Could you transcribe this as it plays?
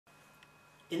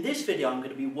In this video I'm going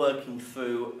to be working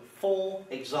through 4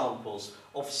 examples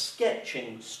of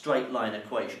sketching straight line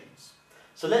equations.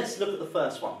 So let's look at the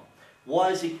first one. Y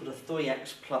is equal to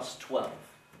 3x plus 12.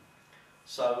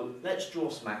 So let's draw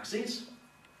some axes.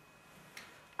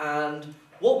 And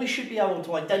what we should be able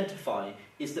to identify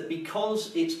is that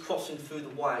because it's crossing through the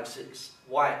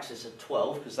y-axis at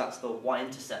 12, because that's the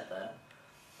y-intercept there,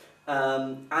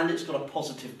 and it's got a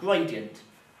positive gradient,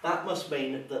 that must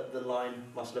mean that the line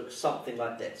must look something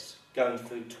like this, going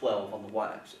through 12 on the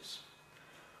y-axis.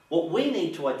 What we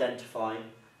need to identify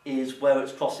is where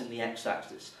it's crossing the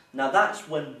x-axis. Now that's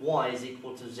when y is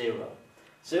equal to 0.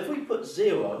 So if we put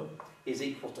 0 is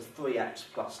equal to 3x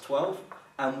plus 12,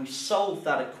 and we solve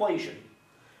that equation,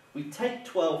 we take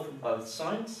 12 from both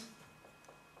sides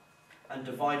and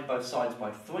divide both sides by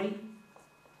 3.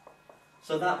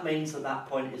 So that means that that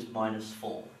point is minus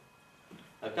 4.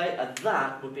 Okay, and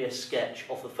that would be a sketch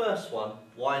of the first one,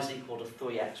 y is equal to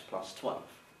 3x plus 12.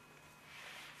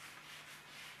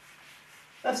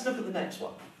 Let's look at the next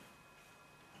one.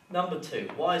 Number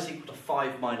 2, y is equal to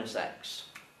 5 minus x.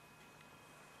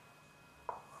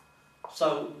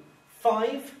 So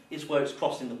 5 is where it's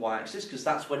crossing the y-axis, because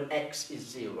that's when x is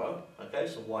 0. Okay,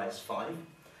 so y is 5.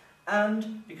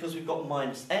 And because we've got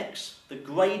minus x, the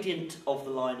gradient of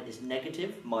the line is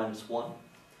negative, minus 1.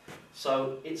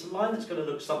 So it's a line that's going to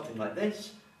look something like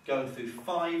this, going through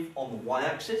 5 on the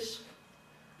y-axis.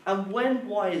 And when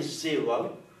y is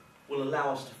 0, will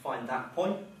allow us to find that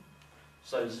point.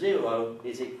 So 0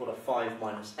 is equal to 5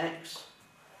 minus x,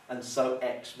 and so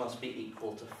x must be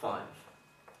equal to 5,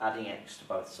 adding x to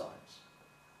both sides.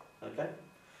 Okay?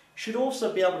 Should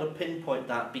also be able to pinpoint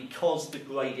that because the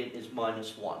gradient is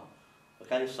minus 1.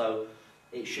 Okay, so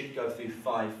it should go through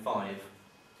 5, 5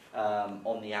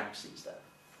 on the axes there.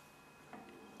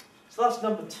 So that's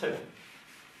number 2.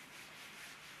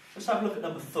 Let's have a look at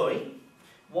number 3.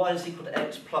 Y is equal to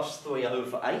x plus 3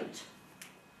 over 8.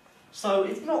 So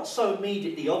it's not so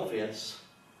immediately obvious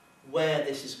where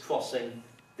this is crossing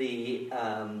the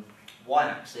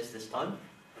y-axis this time,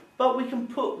 but we can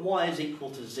put y is equal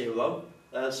to 0,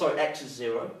 x is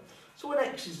 0. So when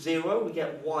x is 0, we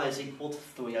get y is equal to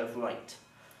 3 over 8.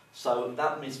 So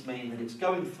that must mean that it's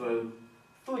going through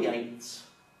 3/8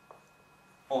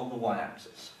 on the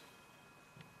y-axis.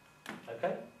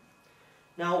 Okay?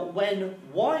 Now when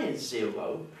y is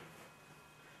 0,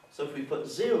 so if we put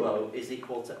 0 is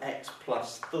equal to x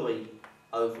plus 3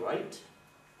 over 8,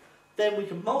 then we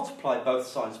can multiply both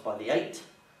sides by the 8.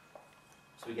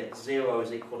 So we get 0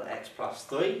 is equal to x plus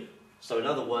 3. So in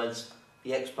other words,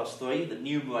 the x plus 3, the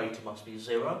numerator must be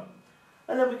 0.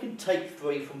 And then we can take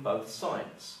 3 from both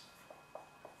sides.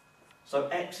 So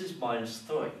x is minus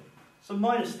 3. So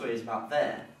minus 3 is about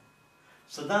there.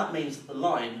 So that means that the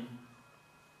line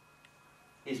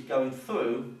is going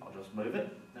through, I'll just move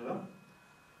it, there we are,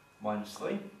 minus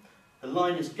 3. The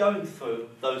line is going through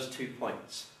those 2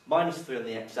 points, minus 3 on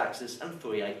the x-axis and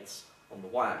 3/8 on the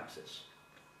y-axis.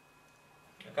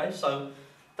 Okay, so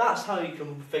that's how you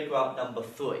can figure out number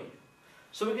 3.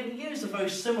 So we're going to use a very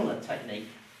similar technique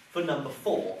for number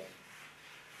 4,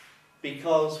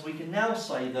 because we can now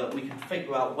say that we can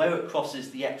figure out where it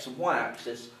crosses the x and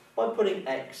y-axis by putting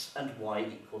x and y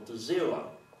equal to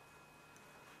 0.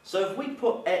 So if we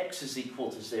put x is equal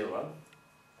to 0,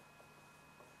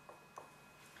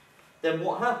 then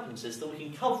what happens is that we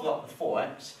can cover up the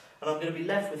 4x, and I'm going to be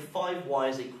left with 5y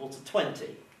is equal to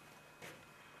 20.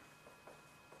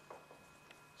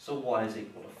 So y is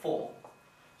equal to 4.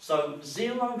 So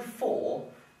 0, 4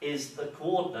 is the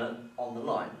coordinate on the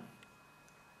line.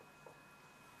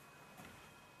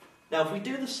 Now if we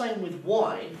do the same with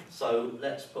y, so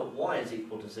let's put y is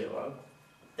equal to 0,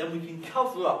 then we can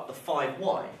cover up the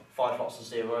 5y. 5 lots of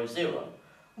 0 is 0.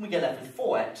 And we get left with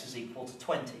 4x is equal to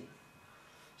 20.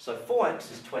 So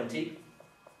 4x is 20,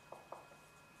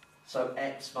 so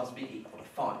x must be equal to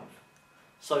 5.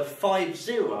 So 5,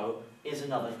 0 is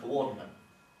another coordinate.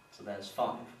 So there's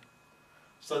 5.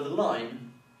 So the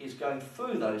line is going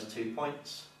through those 2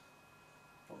 points.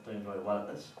 Not doing very well at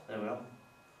this. There we are.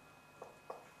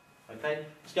 Okay,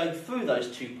 it's going through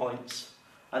those 2 points,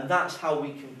 and that's how we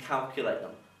can calculate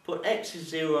them. Put x is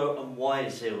 0 and y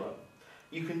is 0.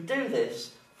 You can do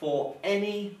this for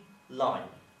any line.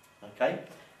 Okay,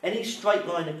 any straight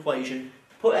line equation,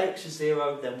 put x is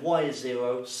 0, then y is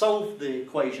 0, solve the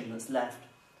equation that's left,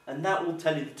 and that will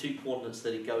tell you the 2 coordinates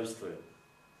that it goes through.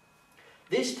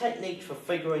 This technique for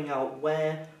figuring out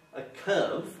where a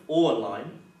curve or a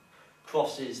line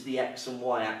crosses the x and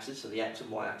y axis, so the x and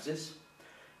y axis,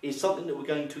 is something that we're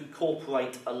going to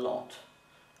incorporate a lot.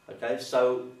 Okay,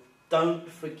 so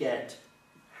don't forget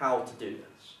how to do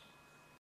this.